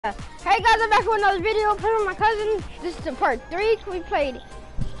Hey guys, I'm back with another video. Playing with my cousin. This is the part 3. We played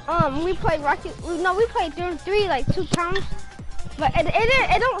Rocket. No, we played three like 2 times. But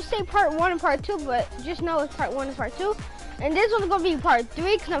it don't say part 1 and part 2, but just know it's part 1 and part 2. And this one's gonna be part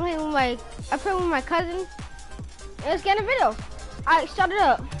 3 because I'm playing with my cousin. And let's get in a video. Alright, start it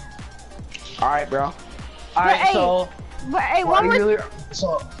up. Alright, bro. Alright, so. But hey, one more.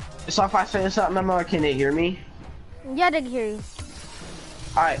 So if I say something, can they hear me? Yeah, they can hear you.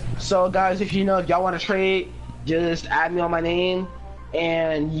 Alright, so guys, if y'all want to trade, just add me on my name,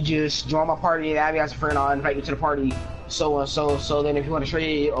 and you just join my party and add me as a friend. I'll invite you to the party. So then if you want to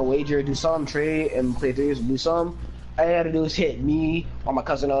trade or wager, do some trade and play threes, do some. All you gotta do is hit me or my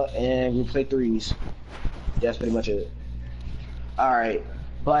cousin up, and we play threes. That's pretty much it. Alright,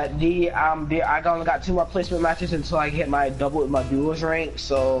 but I only got 2 more placement matches until I hit my duos rank.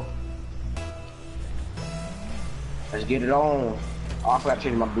 So let's get it on. Oh, I forgot to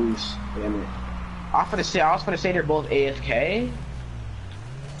change my boost. Damn it. I was gonna say they're both AFK.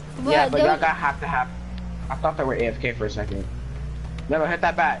 Yeah, but y'all have to have. I thought they were AFK for a second. No, hit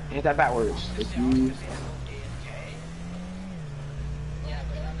that bat. Hit that backwards. If you.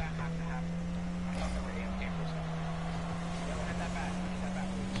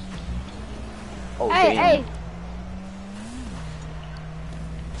 Oh, hey, damn. hey.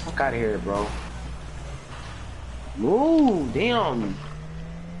 Fuck out of here, bro. Ooh, damn.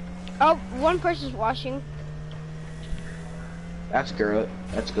 Oh, one person's washing. That's good.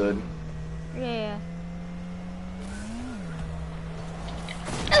 That's good. Yeah.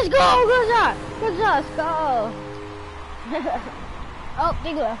 Let's go! Good shot! Good shot! Let's go! Oh,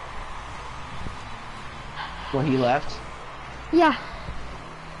 big left. Well, he left? Yeah.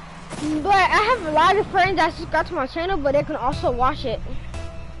 But I have a lot of friends that subscribe to my channel, but they can also watch it.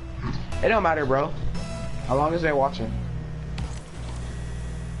 It don't matter, bro. As long as they're watching.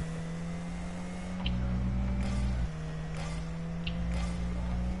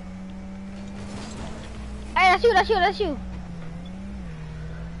 Hey, that's you, that's you, that's you.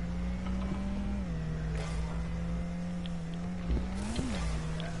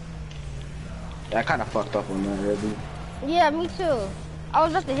 I kind of fucked up on that already. Yeah, me too. I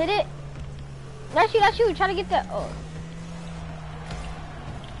was about to hit it. That's you, try to get that. Oh.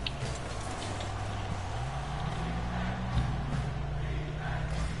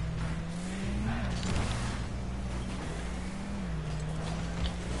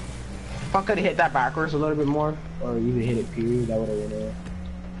 If I could have hit that backwards a little bit more, or even hit it period, that would have been it.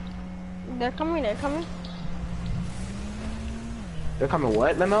 They're coming, they're coming. They're coming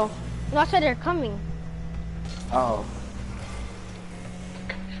what, Memo? No, I said they're coming. Oh.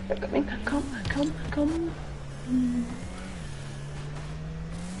 They're coming, come.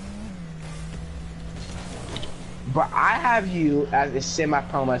 But I have you as a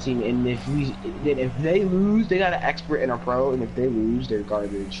semi-pro team, and if they lose, they got an expert and a pro, and if they lose, they're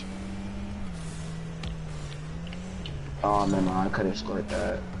garbage. Oh man, I could have scored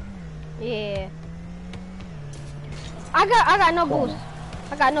that. Yeah. I got no boost.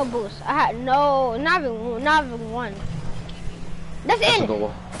 I got no boost. I had no, not even one. That's a it.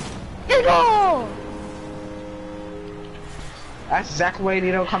 goal. Let's go. That's exactly why they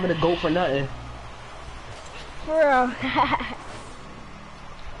don't come in to go for nothing. For real.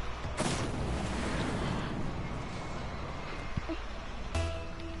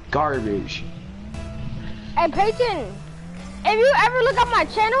 Garbage. Hey Peyton, if you ever look at my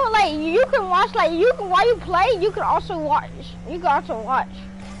channel, like you can watch, while you play, you can also watch.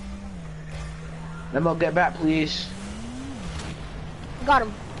 Memo, get back, please. Got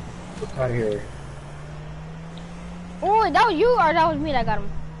him. Get out of here. Oh, that was you or that was me that got him?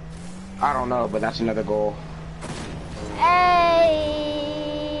 I don't know, but that's another goal. Hey,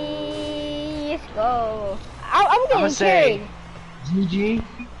 let's go. I'm getting carried. GG.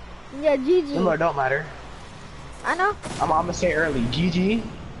 Yeah, GG. Memo, don't matter. I know. I'm gonna say early. GG.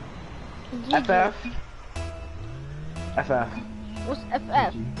 FF. FF. What's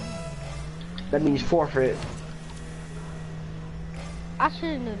FF? GG. That means forfeit. I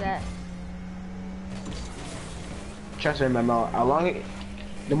should have knew that. Trust me, Memo.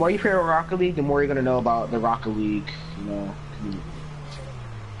 The more you play Rocket League, the more you're gonna know about the Rocket League, community.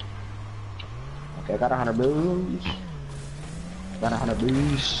 Okay, I got 100 boost. Got 100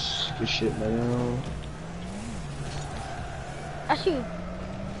 boost. Good shit, man. That's you.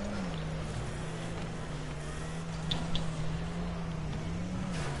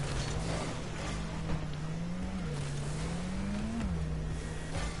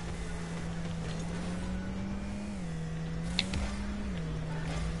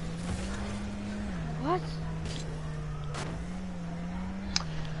 What?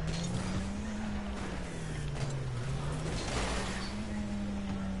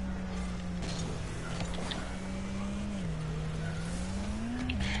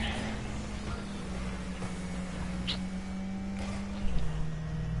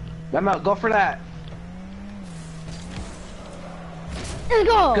 Memo, go for that. Let's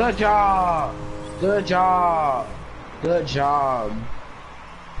go. Good job. Good job. Good job.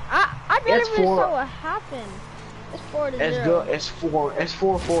 I barely It's even 4. saw what happened. It's 4-0. It's good. It's 4. It's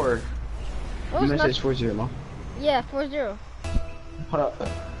 4-4. Oh, You it's missed not, it. It's 4-0, Mom. yeah, 4-0. Hold up.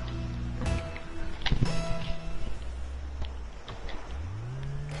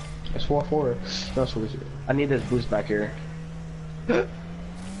 It's 4-4. No, it's 4-0. I need this boost back here.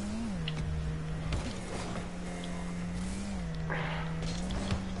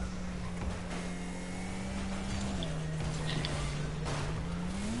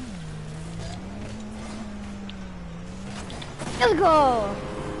 Let's go.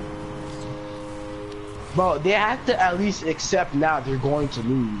 Bro, they have to at least accept now they're going to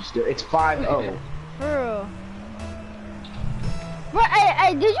lose. It's 5-0. For real. But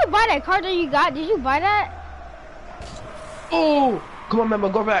hey, did you buy that card that you got? Did you buy that? Oh! Come on, Memo,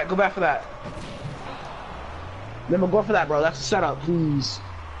 go back. Go back for that. Memo, go for that, bro. That's the setup, please.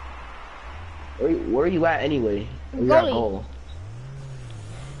 Where are you at anyway? You're at goal.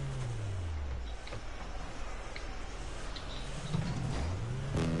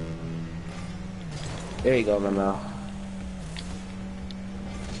 There you go, Memo.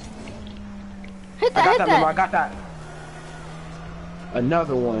 Hit that, Memo. I got that.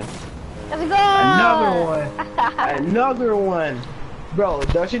 Another one. Let's go. Another one. Another one. Bro,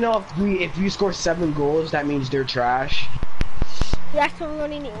 don't you know if we score 7 goals, that means they're trash? Yeah, so we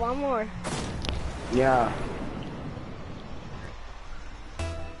only need one more. Yeah.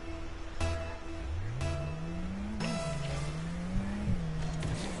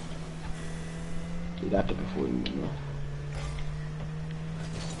 You got that before you know.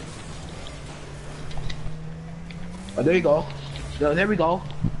 Oh, there you go. No, there we go.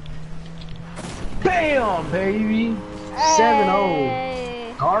 Bam, baby.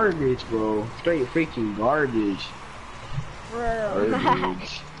 7-0. Garbage, bro. Straight freaking garbage. Bro.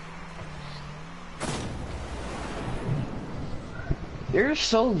 Garbage. They're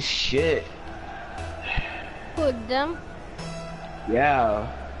so shit. Who, them? Yeah.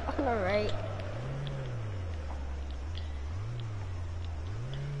 Alright.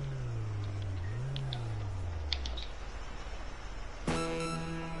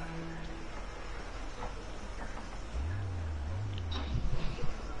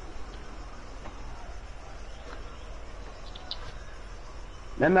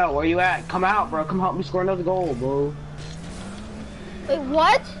 Memo, where you at? Come out, bro. Come help me score another goal, bro. Wait,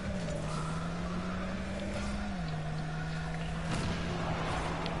 what?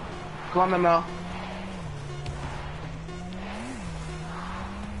 Come on, Memo.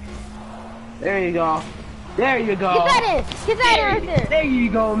 There you go. There you go. Get that in. Get that in right there. There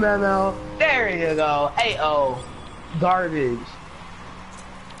you go, Memo. There you go. AO. Garbage.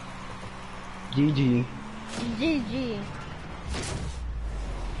 GG. GG.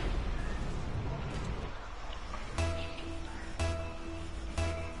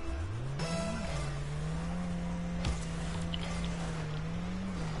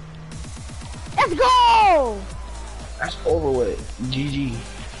 Let's go! That's over with. GG.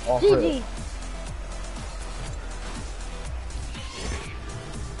 Off GG. rip.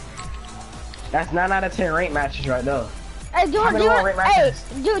 That's 9 out of 10 ranked matches right there. Hey, do you want to go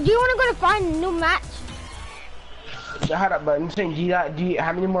to find a new match? Hold up, but I'm saying,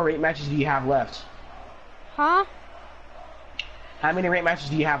 how many more rate matches do you have left? Huh? How many rate matches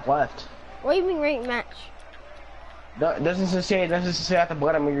do you have left? What do you mean rate match? Doesn't it say at the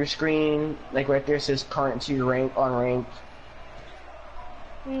bottom of your screen, like right there, it says current to your rank, unranked?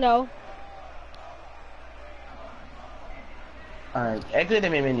 No. Alright, exit the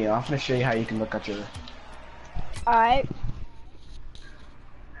main menu. I'm gonna show you how you can look at your... Alright.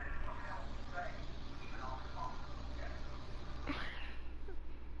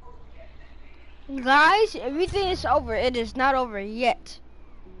 Guys, everything is over. It is not over yet.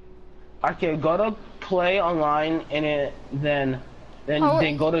 Okay, go to play online and then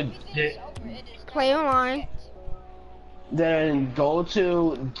go to play online. Then go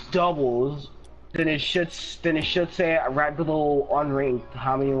to doubles. Then it should say right below unranked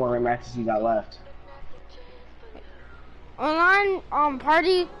how many more matches you got left. Online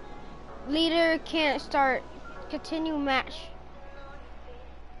party leader can't start continue match.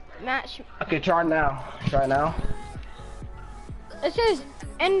 Okay, try now. Try now. It says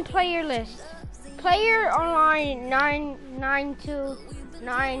end player list. Player online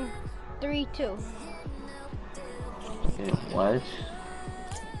 992932. Okay, what?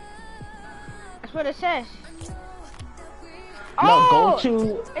 That's what it says. No, Oh! go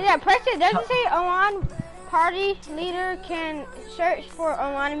to... Yeah, press it. Doesn't say online party leader can search for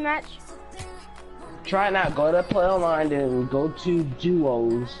online match. Try not go to play online, then go to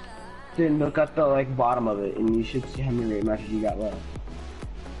duos, then look at the like bottom of it, and you should see how many matches you got left.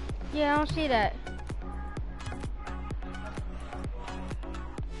 Yeah, I don't see that.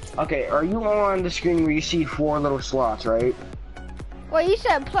 Okay, are you on the screen where you see 4 little slots, right? Wait, you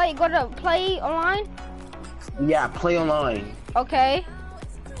said play, go to play online? Yeah, play online. Okay.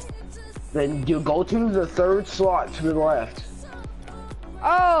 Then you go to the 3rd slot to the left.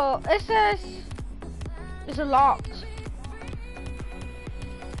 Oh, it says it's locked.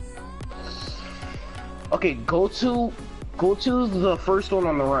 Okay, go to the first one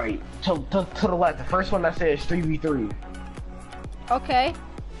on the right. To the left, the first one that says 3v3. Okay.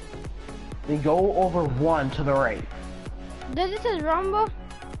 Then go over 1 to the right. Does it say Rumble?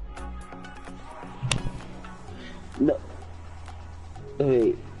 No.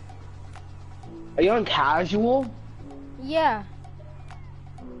 Wait. Are you on casual? Yeah.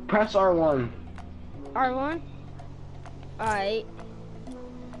 Press R1. R1? Alright.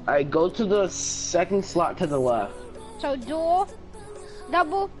 Alright, go to the 2nd slot to the left. So dual?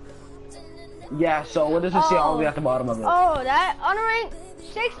 Double? Yeah, so what does it say all the way at the bottom of it? Oh, that unranked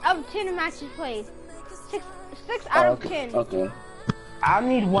 6 out of 10 matches played. 6 out of 10. Okay. I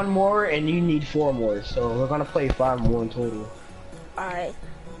need 1 more and you need 4 more, so we're gonna play 5 more in total. Alright.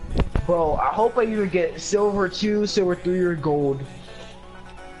 Bro, I hope I either get silver 2, silver 3, or gold.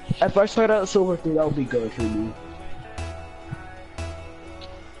 If I start out silver 3, that would be good for me.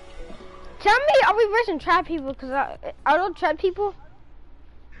 Tell me, are we versing trap people? Cause I don't trap people.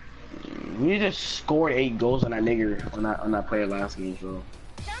 We just scored 8 goals on that nigger on that player last game, so.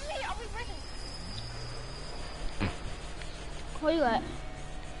 Tell me, are we versing? Where you at?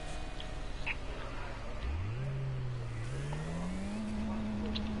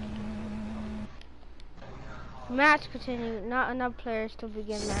 Match continued. Not enough players to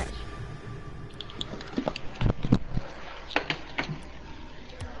begin match.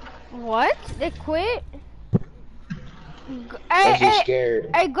 What? They quit? Hey, scared.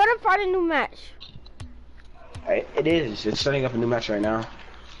 Hey, go to find a new match. It is. It's setting up a new match right now.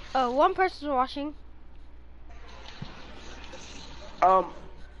 One person's watching.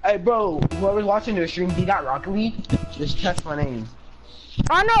 Hey, bro. Whoever's watching the stream, you got Rocket League? Just text my name.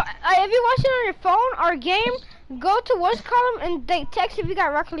 I know. If you're watching on your phone or game, go to what's column and they text if you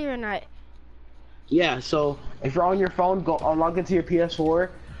got Rocket League or not. Yeah. So if you're on your phone, go log into your PS4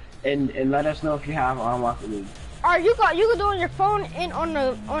 and let us know if you have Rocket League. Or you can do it on your phone and on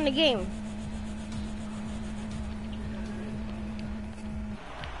the game.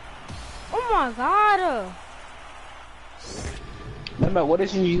 Oh my god. Remember, what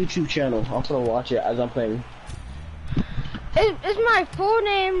is your YouTube channel? I'm gonna watch it as I'm playing. It's my full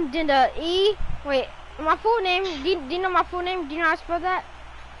name, then the E. Wait, my full name. Do you know my full name? Do you know how to spell that?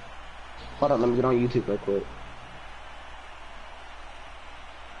 Hold on, let me get on YouTube real quick.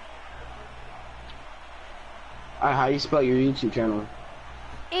 Alright, how you spell your YouTube channel?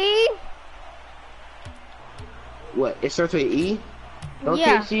 E. What? It starts with E?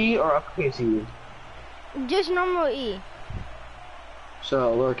 Lowercase E or uppercase E? Just normal E.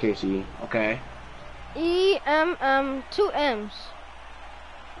 So lowercase E, okay. E-M-M, 2 M's.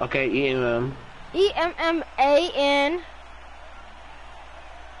 Okay, E-M-M. E-M-M-A-N.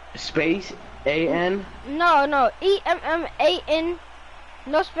 Space, A-N? No, E-M-M-A-N,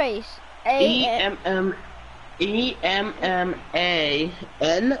 no space. E-M-M, E-M-M-A-N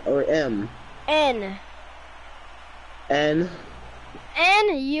or M? N. N.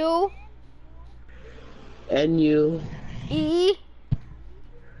 N-U. N-U. E.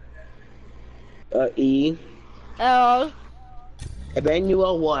 E. L.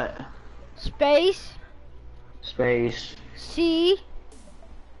 Emmanuel what? Space. Space. C.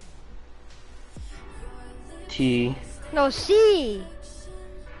 T. No, C.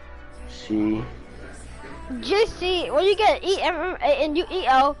 C. Just C. When you get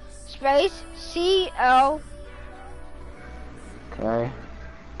E-M-M-A-N-U-E-L, space, C-L. Okay.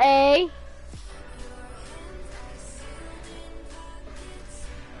 A.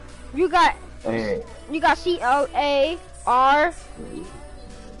 You got A. You got C-L-A-R.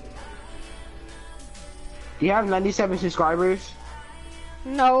 Do you have 97 subscribers?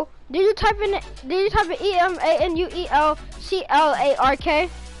 No. Did you type in E-M-A-N-U-E-L-C-L-A-R-K?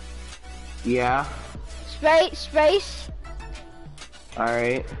 Yeah. Space.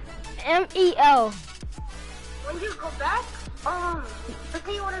 Alright. M-E-L. When you go back, the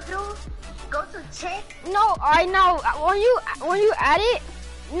thing you wanna do, go to check. No, I know. When you add it,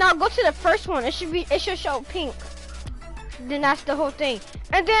 now go to the first one. It should show pink. Then that's the whole thing.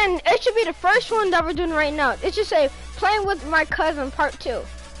 And then it should be the first one that we're doing right now. It should say playing with my cousin part 2.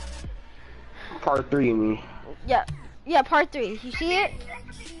 Part 3, you mean? Yeah. Yeah, part 3. You see it?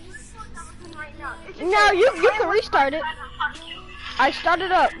 No, you can restart it. I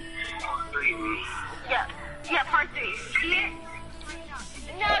started up. Yeah. Yeah, part 3. See it?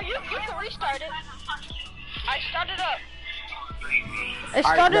 No, you can restart it. I started up. It Alright,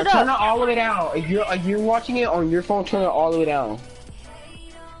 started now turn it up. all the way down. If you're watching it on your phone, turn it all the way down.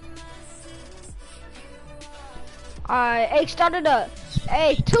 Hey, started up.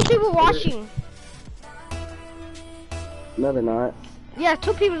 Hey, 2 people watching. No, they're not. Yeah,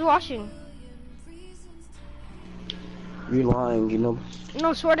 2 people watching. You're lying, you know.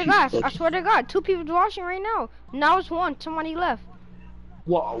 No, swear to God. I swear to God. 2 people watching right now. Now it's 1. Somebody left.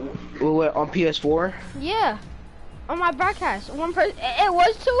 What, on PS4? Yeah. On my broadcast. One person. It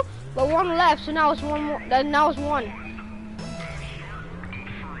was 2, but 1 left. So now it's 1 more. Now it's 1.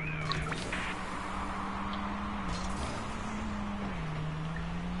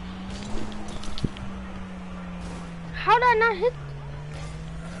 How did I not hit?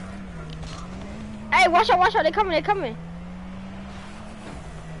 Hey, watch out, watch out. They're coming, they're coming.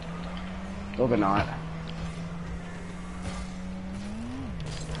 No, they're not.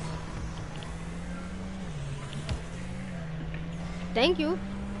 Thank you.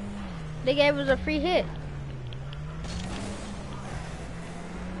 They gave us a free hit.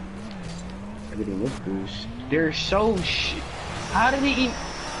 Everything is boost. They're so How did he eat?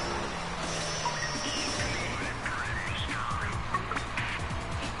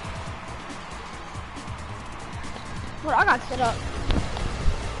 Well, I got set up.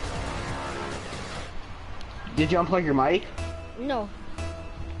 Did you unplug your mic? No.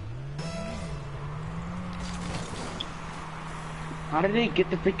 How did they get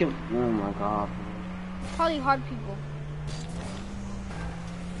the freaking? Oh my god. Probably hard people.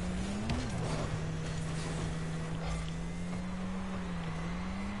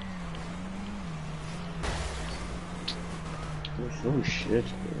 They're so shit,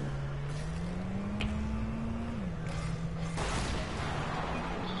 man.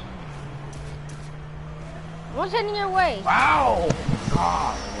 What's heading your way? Wow!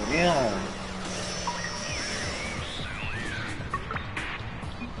 God damn.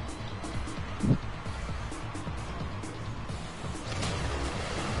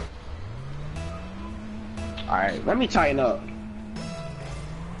 Alright, let me tighten up.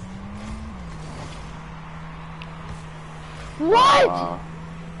 What?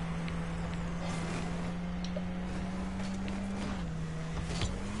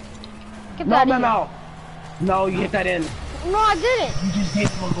 Get No, that no, in. no. No, you hit that in. No, I didn't. You just gave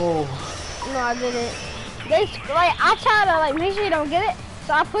him a goal. No, I didn't. They I tried to make sure you don't get it,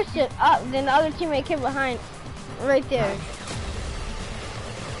 so I pushed it up. Then the other teammate came behind, right there.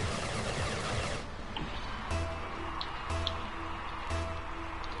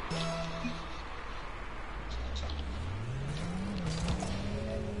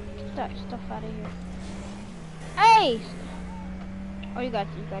 Get that stuff out of here. Hey! Oh, you got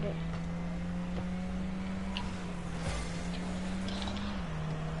it.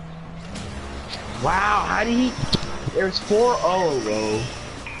 Wow, how did he? There's 4-0, bro.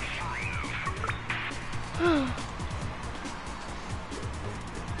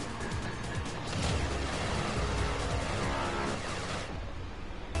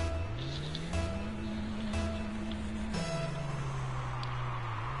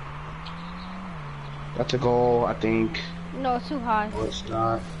 That's a goal, I think. No, it's too high. No, it's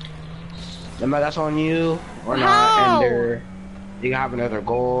not. That's on you or How? not, and they have another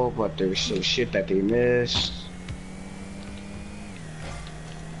goal, but there's some shit that they missed.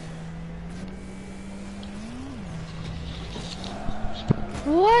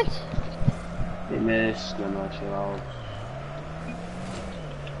 What? They missed. No, chill out.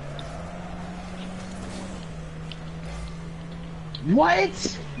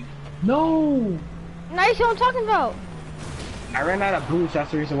 What? No. Now you see what I'm talking about. I ran out of boost. That's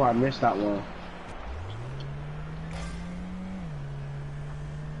the reason why I missed that one.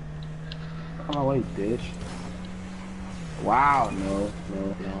 Come on, wait, bitch. Wow, no.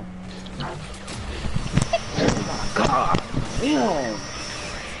 Oh my god. Damn.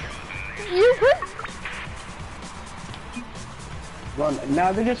 You could. Well,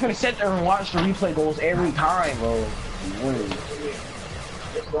 now they're just gonna sit there and watch the replay goals every time, bro.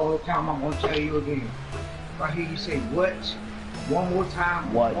 That's the only time I'm gonna tell you again. If I hear you say what one more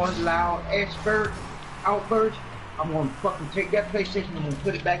time, What? one loud outburst, I'm gonna fucking take that PlayStation and I'm gonna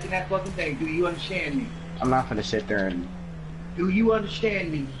put it back in that fucking thing. Do you understand me? I'm not gonna sit there and Do you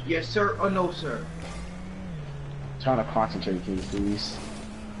understand me? Yes, sir, or no, sir? try to concentrate, can you please?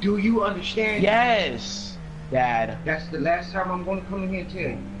 Do you understand? Yes, Dad. That's the last time I'm gonna come in here and tell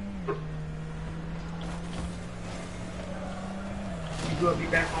you. You will be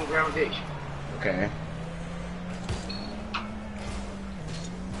back on groundation. Okay.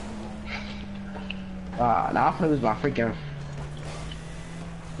 Now I'm gonna lose my freaking.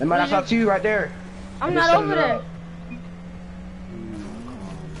 That's up to you right there. I'm not over there.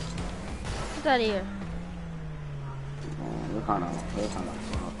 Get out of here. We're kind of fucked.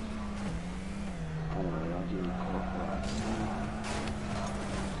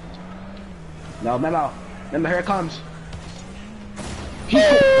 No, Memo, here it comes. Woo!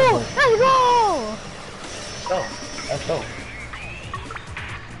 Let's go! Let's go.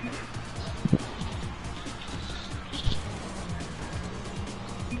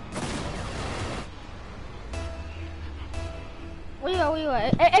 Where you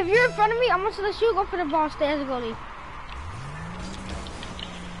at? If you're in front of me, I'm gonna let you go for the ball. Stay as a goalie.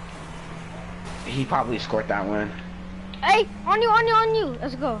 He probably scored that one. Hey, on you.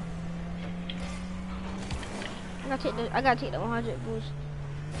 Let's go. I gotta take the 100 boost.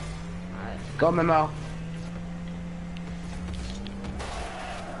 Alright. Go, Memo.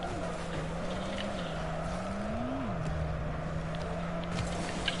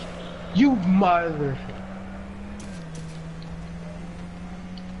 You mother.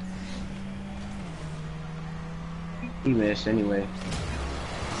 He missed anyway.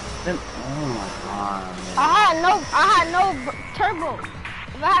 Oh my god. I had no turbo.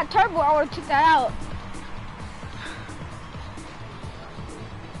 If I had turbo, I would've took that out.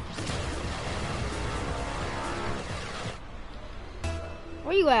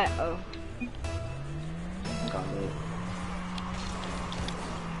 Where you at? Oh. Got it.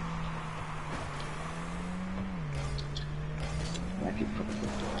 I keep fucking with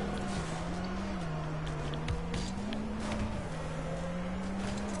it.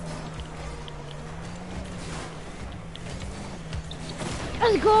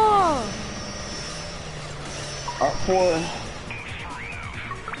 Let's go! Up 4.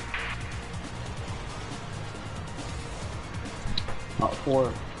 Up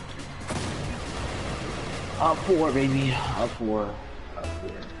 4. Up 4, baby. Up 4. Up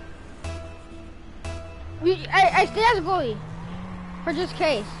 4. I stay as a goalie. For just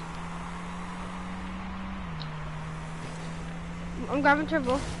case. I'm grabbing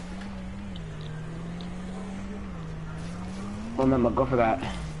turbo. Remember, go for that.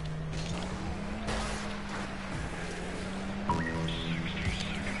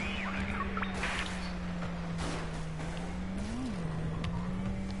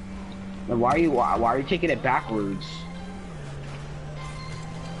 Now, why are you taking it backwards?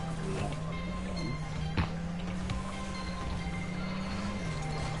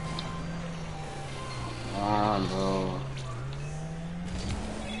 Come on, bro.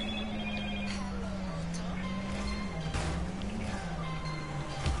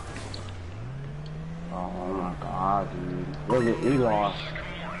 Oh my god, dude. We lost.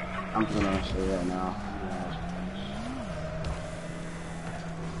 I'm just gonna say that now.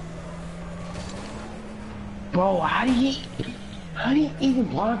 Bro, how do you even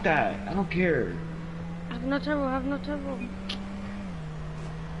block that? I don't care. I have no turbo.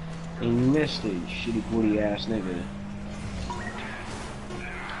 And you missed it, shitty booty ass nigga.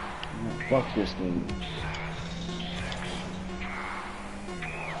 Fuck this thing.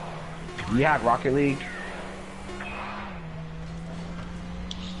 You have Rocket League?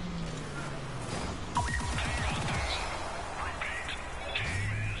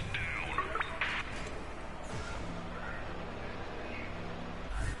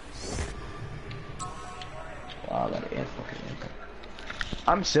 Wow, I got an fucking impact.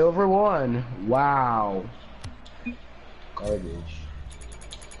 I'm silver 1. Wow. Garbage.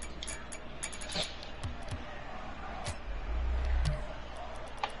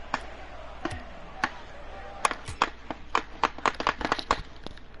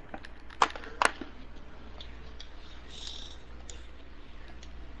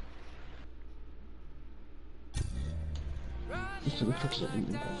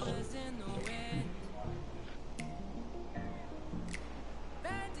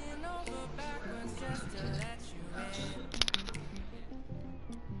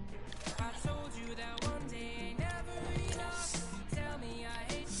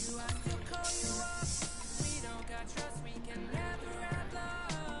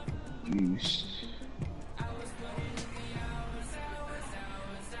 Use.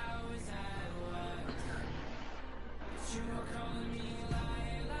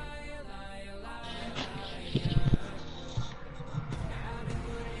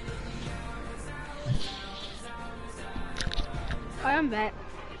 I'm back.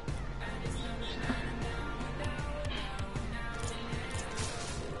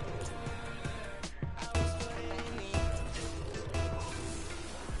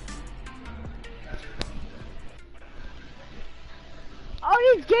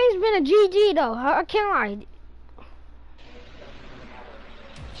 game's been a GG though. I can't lie.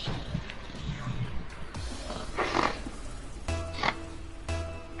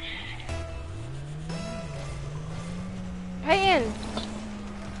 Hey, Ian.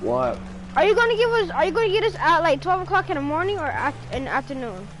 What? Are you gonna give us? Are you gonna get us at like 12 o'clock in the morning or in the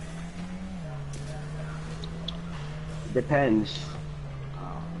afternoon? Depends.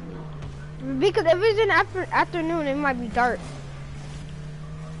 Because if it's in afternoon, it might be dark.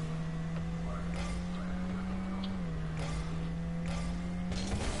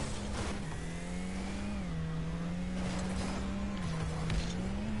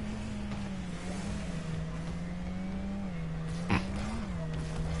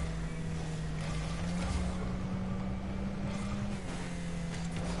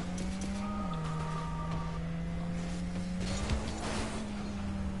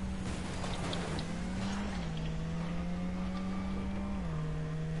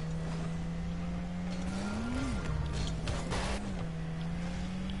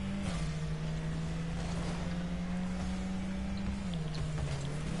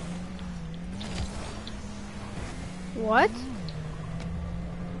 What?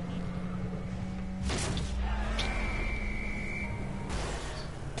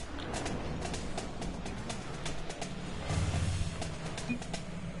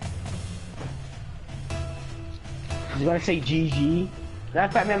 He's gonna say GG.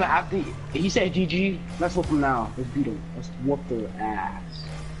 That fat man after he said GG. Let's whoop him now. Let's beat him. Let's whoop their ass.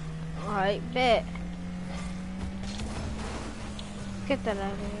 Alright, bet. Get that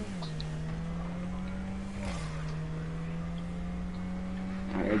out of here.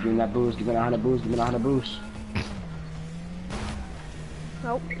 Alright, give me that boost. Give me that 100 boost. Give me that 100 boost.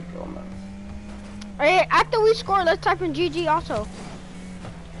 Nope. There you go, man. Alright, after we score, let's type in GG also.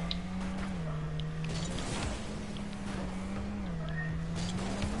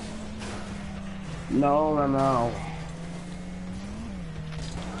 No.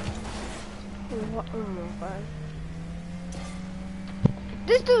 What? Oh my god.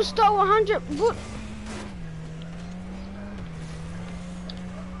 This dude stole 100 boot.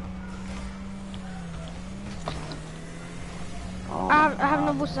 Oh I have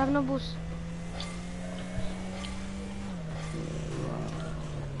no boost. I have no boost.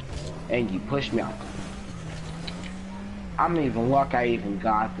 And you pushed me out. I don't even luck I even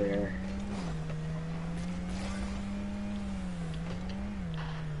got there.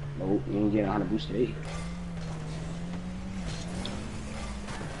 Nope, you ain't getting 100 boost today.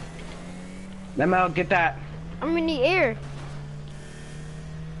 Let me out get that. I'm in the air.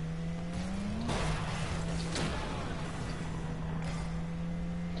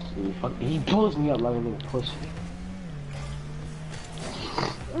 He pulls me up like a little pussy.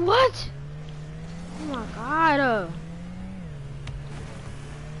 What? Oh my god.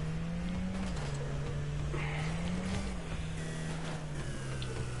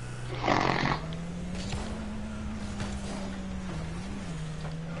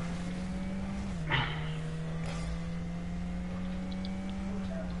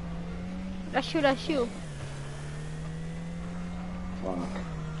 That's you. Fuck.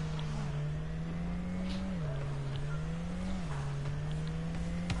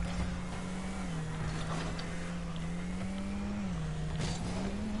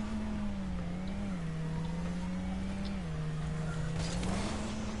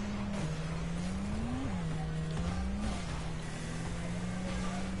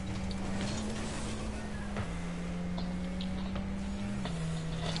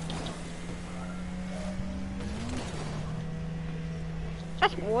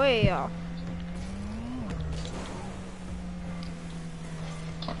 That's way off.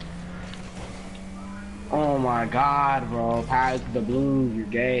 Oh my god, bro. Pass the balloons, you're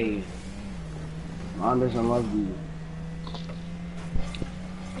gay. Mom doesn't love you.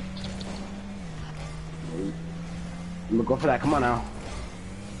 I'm gonna go for that. Come on now.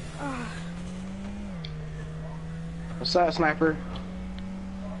 What's up, sniper?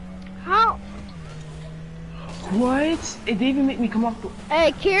 How? What? It didn't even make me come off the...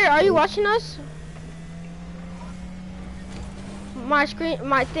 Hey, Kier, are you watching us? My screen,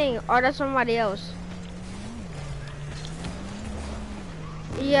 my thing, or that's somebody else?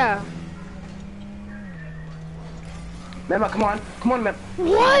 Yeah. Mema, come on. Come on, Mema.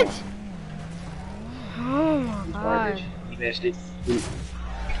 What? Oh my god. You missed it.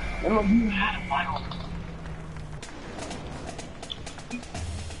 Mema, you had a final.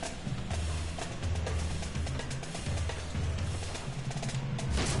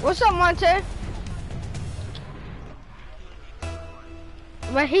 What's up, Monte?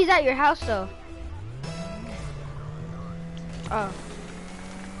 But he's at your house though. Oh.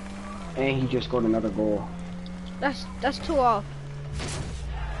 And he just scored another goal. That's 2 off.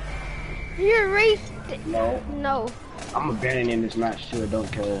 You erased it. No. No. I'm abandoning this match too.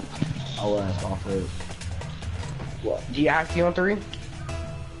 Don't kill our ass off it. What? Do you have to on 3?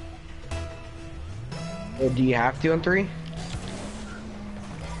 Or do you have to on 3?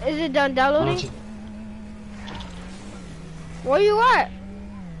 Is it done downloading? Where you at?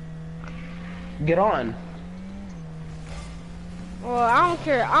 Get on. Well, I don't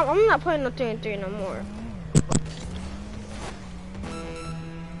care. I'm not playing no 3 and 3 no more.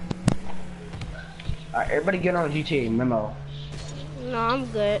 Alright, everybody get on GTA memo. No, I'm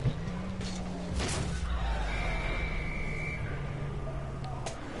good.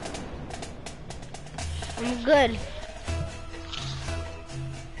 I'm good.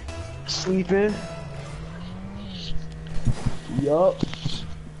 Sleeping. Yup.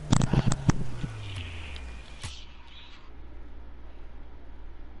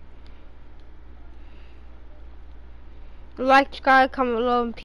 Like, subscribe, comment below, and